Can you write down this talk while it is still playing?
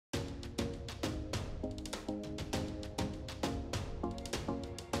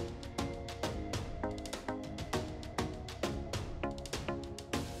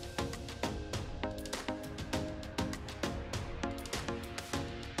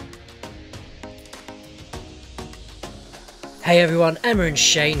Hey everyone, Emma and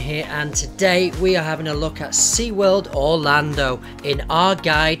Shane here, and today we are having a look at Seaworld Orlando in our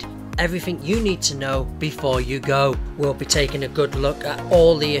guide, everything you need to know before you go. We'll be taking a good look at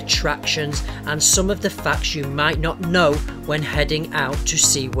all the attractions and some of the facts you might not know when heading out to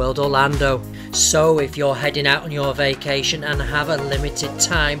Seaworld Orlando. So if you're heading out on your vacation and have a limited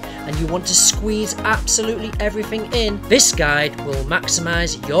time and you want to squeeze absolutely everything in, this guide will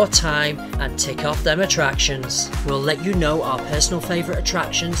maximise your time and tick off them attractions. We'll let you know our personal favourite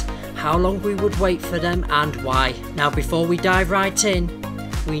attractions, how long we would wait for them and why. Now before we dive right in,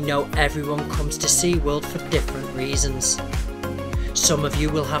 we know everyone comes to SeaWorld for different reasons. Some of you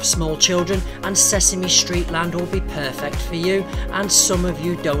will have small children and Sesame Street Land will be perfect for you, and some of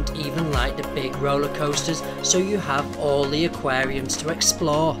you don't even like the big roller coasters, so you have all the aquariums to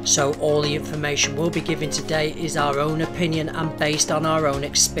explore. So all the information we'll be giving today is our own opinion and based on our own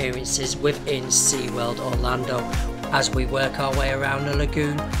experiences within SeaWorld Orlando. As we work our way around the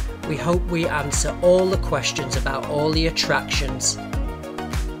lagoon, we hope we answer all the questions about all the attractions.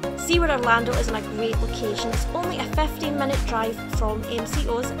 Seaworld Orlando is in a great location. It's only a 15-minute drive from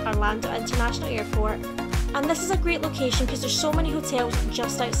MCO's Orlando International Airport. And this is a great location because there's so many hotels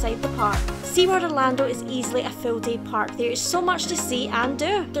just outside the park. Seaworld Orlando is easily a full-day park. There is so much to see and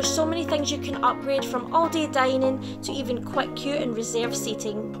do. There's so many things you can upgrade, from all-day dining to even quick queue and reserve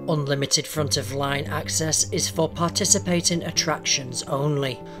seating. Unlimited front-of-line access is for participating attractions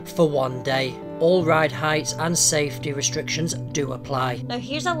only for one day. All ride heights and safety restrictions do apply. Now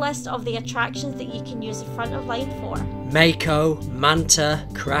here's a list of the attractions that you can use the front of line for. Mako, Manta,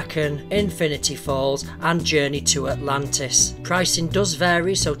 Kraken, Infinity Falls and Journey to Atlantis. Pricing does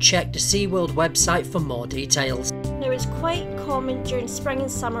vary, so check the SeaWorld website for more details. Now it's quite common during spring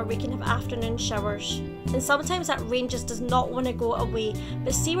and summer we can have afternoon showers, and sometimes that rain just does not want to go away,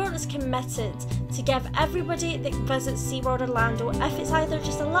 but SeaWorld is committed to give everybody that visits SeaWorld Orlando, if it's either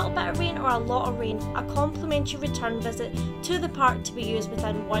just a little bit of rain or a lot of rain, a complimentary return visit to the park to be used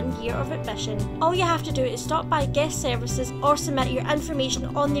within 1 year of admission. All you have to do is stop by guest services or submit your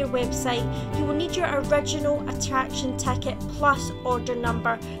information on their website. You will need your original attraction ticket plus order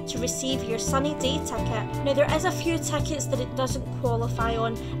number to receive your sunny day ticket. Now there is a few tickets that it doesn't qualify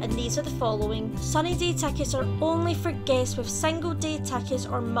on, and these are the following. Sunny day tickets are only for guests with single day tickets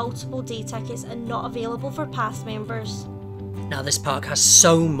or multiple day tickets and not available for pass members. Now this park has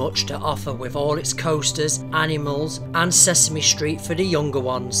so much to offer with all its coasters, animals and Sesame Street for the younger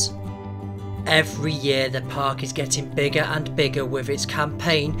ones. Every year the park is getting bigger and bigger with its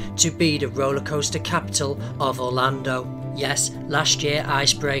campaign to be the roller coaster capital of Orlando. Yes, last year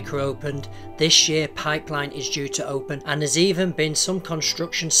Icebreaker opened, this year Pipeline is due to open, and there's even been some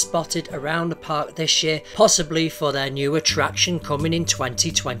construction spotted around the park this year, possibly for their new attraction coming in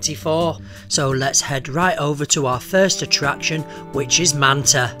 2024. So let's head right over to our first attraction, which is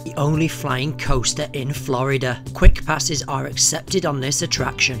Manta, the only flying coaster in Florida. Quick passes are accepted on this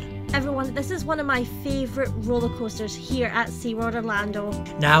attraction. Everyone, this is one of my favourite roller coasters here at SeaWorld Orlando.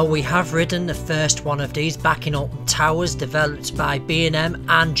 Now we have ridden the first one of these back in Alton Towers, developed by B&M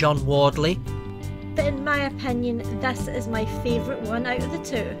and John Wardley. But in my opinion, this is my favourite one out of the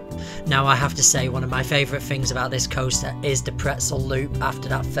two. Now I have to say, one of my favourite things about this coaster is the pretzel loop after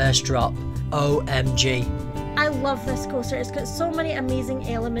that first drop. OMG. I love this coaster, it's got so many amazing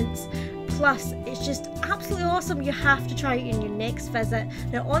elements. Plus, it's just absolutely awesome. You have to try it in your next visit.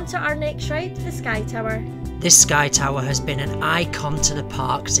 Now on to our next ride, the Sky Tower. This Sky Tower has been an icon to the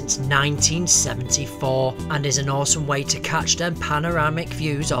park since 1974 and is an awesome way to catch them panoramic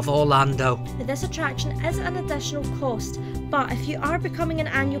views of Orlando. Now this attraction is an additional cost, but if you are becoming an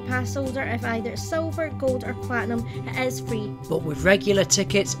annual pass holder of either silver, gold or platinum, it is free. But with regular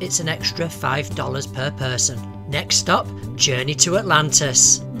tickets, it's an extra $5 per person. Next stop, Journey to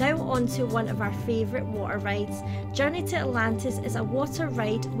Atlantis. Now on to one of our favourite water rides. Journey to Atlantis is a water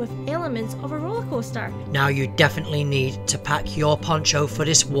ride with elements of a roller coaster. Now you definitely need to pack your poncho for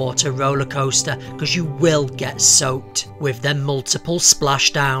this water roller coaster because you will get soaked with them multiple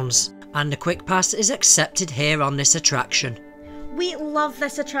splashdowns. And the quick pass is accepted here on this attraction. We love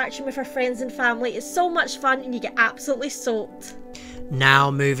this attraction with our friends and family. It's so much fun and you get absolutely soaked.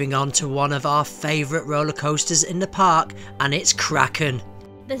 Now moving on to one of our favourite roller coasters in the park, and it's Kraken.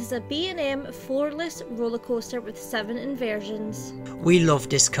 This is a B&M floorless roller coaster with 7 inversions. We love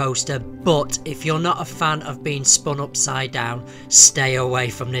this coaster, but if you're not a fan of being spun upside down, stay away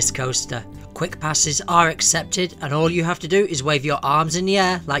from this coaster. Quick passes are accepted and all you have to do is wave your arms in the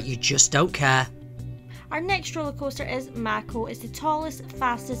air like you just don't care. Our next roller coaster is Mako. It's the tallest,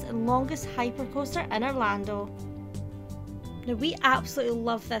 fastest and longest hypercoaster in Orlando. Now we absolutely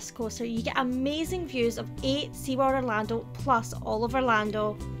love this coaster. You get amazing views of SeaWorld Orlando plus all of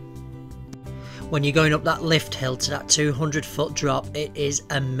Orlando. When you're going up that lift hill to that 200-foot drop, it is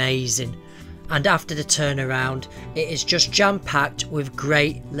amazing. And after the turnaround, it is just jam-packed with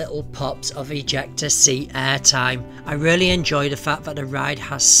great little pops of ejector seat airtime. I really enjoy the fact that the ride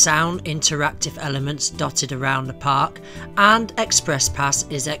has sound interactive elements dotted around the park, and Express Pass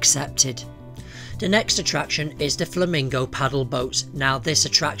is accepted. The next attraction is the Flamingo paddle boat. Now this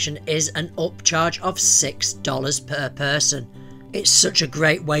attraction is an upcharge of $6 per person. It's such a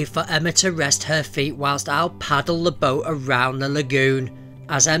great way for Emma to rest her feet whilst I'll paddle the boat around the lagoon,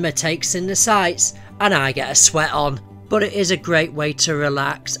 as Emma takes in the sights and I get a sweat on. But it is a great way to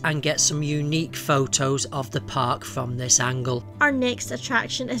relax and get some unique photos of the park from this angle. Our next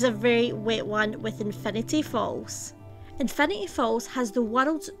attraction is a very wet one with Infinity Falls. Infinity Falls has the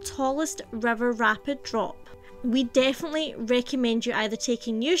world's tallest river rapid drop. We definitely recommend you either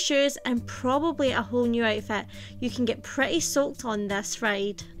taking new shoes and probably a whole new outfit. You can get pretty soaked on this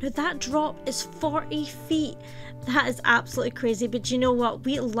ride. Now that drop is 40 feet. That is absolutely crazy, but you know what?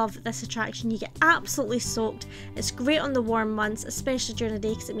 We love this attraction. You get absolutely soaked. It's great on the warm months, especially during the day,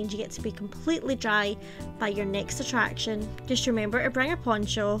 because it means you get to be completely dry by your next attraction. Just remember to bring a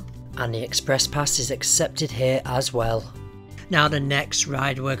poncho. And the Express Pass is accepted here as well. Now the next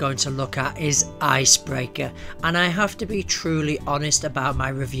ride we're going to look at is Icebreaker, and I have to be truly honest about my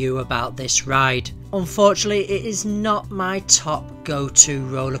review about this ride. Unfortunately, it is not my top go-to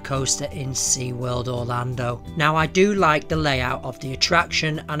roller coaster in SeaWorld Orlando. Now I do like the layout of the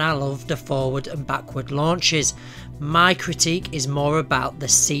attraction and I love the forward and backward launches. My critique is more about the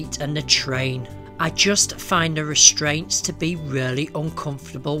seat and the train. I just find the restraints to be really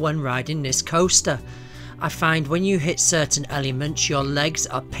uncomfortable when riding this coaster. I find when you hit certain elements your legs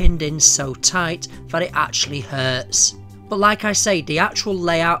are pinned in so tight that it actually hurts. But like I say, the actual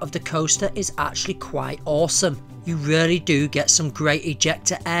layout of the coaster is actually quite awesome. You really do get some great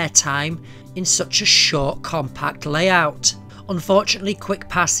ejector air time in such a short, compact layout. Unfortunately, quick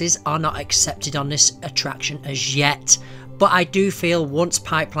passes are not accepted on this attraction as yet, but I do feel once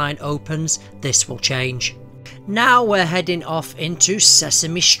Pipeline opens, this will change. Now we're heading off into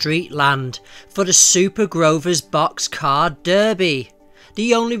Sesame Street Land for the Super Grover's Box Car Derby,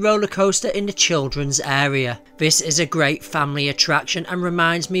 the only roller coaster in the children's area. This is a great family attraction and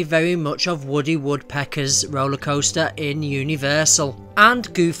reminds me very much of Woody Woodpecker's roller coaster in Universal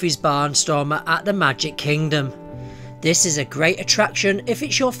and Goofy's Barnstormer at the Magic Kingdom. This is a great attraction if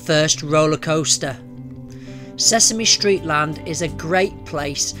it's your first roller coaster. Sesame Street Land is a great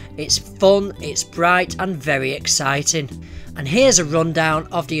place. It's fun, it's bright and very exciting. And here's a rundown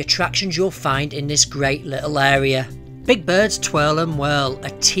of the attractions you'll find in this great little area. Big Bird's Twirl and Whirl,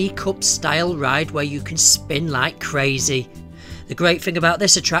 a teacup style ride where you can spin like crazy. The great thing about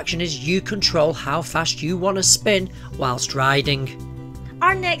this attraction is you control how fast you want to spin whilst riding.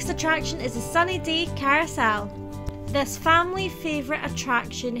 Our next attraction is the Sunny Day Carousel. This family favourite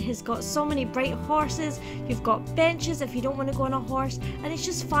attraction has got so many bright horses, you've got benches if you don't want to go on a horse, and it's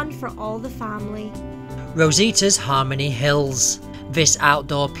just fun for all the family. Rosita's Harmony Hills. This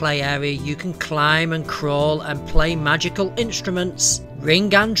outdoor play area you can climb and crawl and play magical instruments.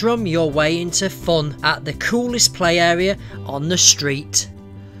 Ring and drum your way into fun at the coolest play area on the street.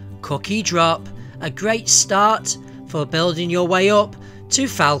 Cookie Drop, a great start for building your way up to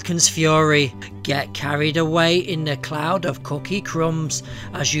Falcon's Fury. Get carried away in the cloud of cookie crumbs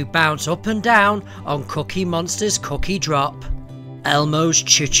as you bounce up and down on Cookie Monster's Cookie Drop. Elmo's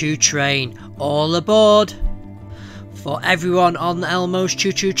Choo Choo Train, all aboard! For everyone on Elmo's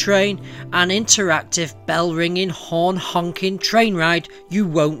Choo Choo Train, an interactive bell-ringing, horn-honking train ride you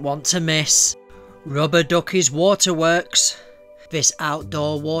won't want to miss. Rubber Ducky's Waterworks. This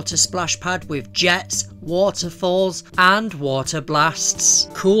outdoor water splash pad with jets, waterfalls and water blasts.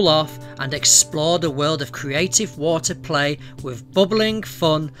 Cool off and explore the world of creative water play with bubbling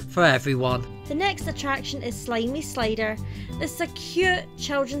fun for everyone. The next attraction is Slimy Slider. This is a cute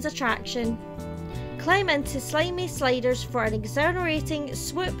children's attraction. Climb into slimy sliders for an exhilarating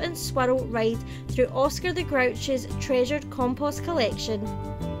swoop and swirl ride through Oscar the Grouch's treasured compost collection.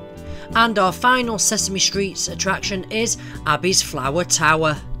 And our final Sesame Street attraction is Abby's Flower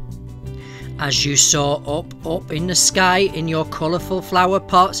Tower. As you soar up in the sky in your colourful flower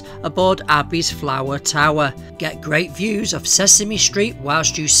pots aboard Abby's Flower Tower, get great views of Sesame Street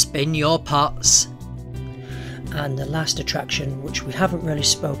whilst you spin your pots. And the last attraction, which we haven't really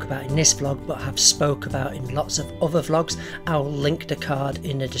spoke about in this vlog but have spoke about in lots of other vlogs, I'll link the card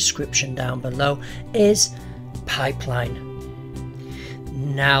in the description down below, is Pipeline.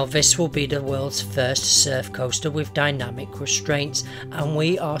 Now this will be the world's first surf coaster with dynamic restraints, and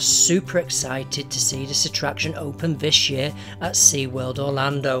we are super excited to see this attraction open this year at Seaworld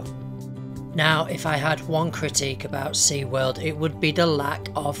Orlando. Now, if I had one critique about SeaWorld, it would be the lack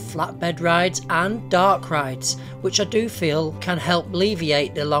of flatbed rides and dark rides, which I do feel can help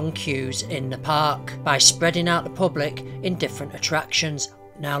alleviate the long queues in the park by spreading out the public in different attractions.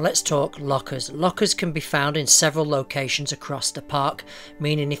 Now let's talk lockers. Lockers can be found in several locations across the park,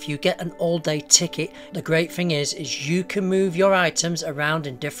 meaning if you get an all-day ticket, the great thing is you can move your items around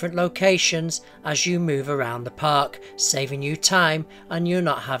in different locations as you move around the park, saving you time and you're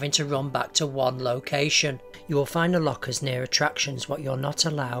not having to run back to one location. You will find the lockers near attractions, but you're not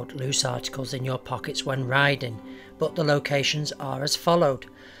allowed loose articles in your pockets when riding, but the locations are as followed: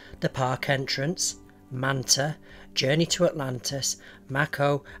 the park entrance, Manta, Journey to Atlantis,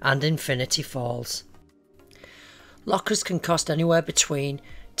 Mako and Infinity Falls. Lockers can cost anywhere between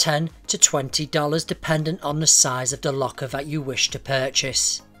 $10 to $20 dependent on the size of the locker that you wish to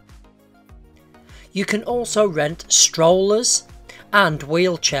purchase. You can also rent strollers and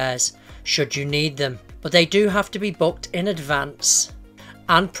wheelchairs should you need them, but they do have to be booked in advance,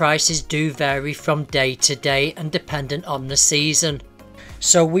 and prices do vary from day to day and dependent on the season.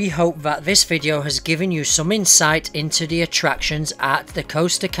 So we hope that this video has given you some insight into the attractions at the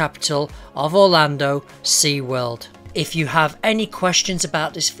coaster capital of Orlando, SeaWorld. If you have any questions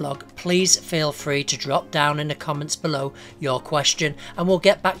about this vlog, please feel free to drop down in the comments below your question and we'll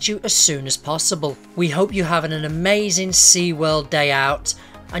get back to you as soon as possible. We hope you have an amazing SeaWorld day out,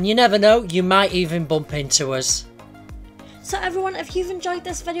 and you never know, you might even bump into us. So everyone, if you've enjoyed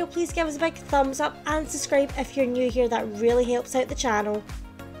this video, please give us a big thumbs up and subscribe if you're new here. That really helps out the channel.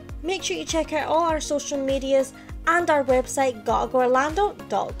 Make sure you check out all our social medias and our website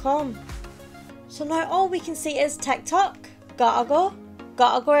gottagoorlando.com. So now all we can say is TikTok, gotta go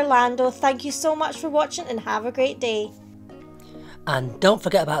Orlando. Thank you so much for watching and have a great day. And don't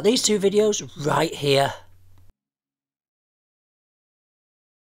forget about these two videos right here.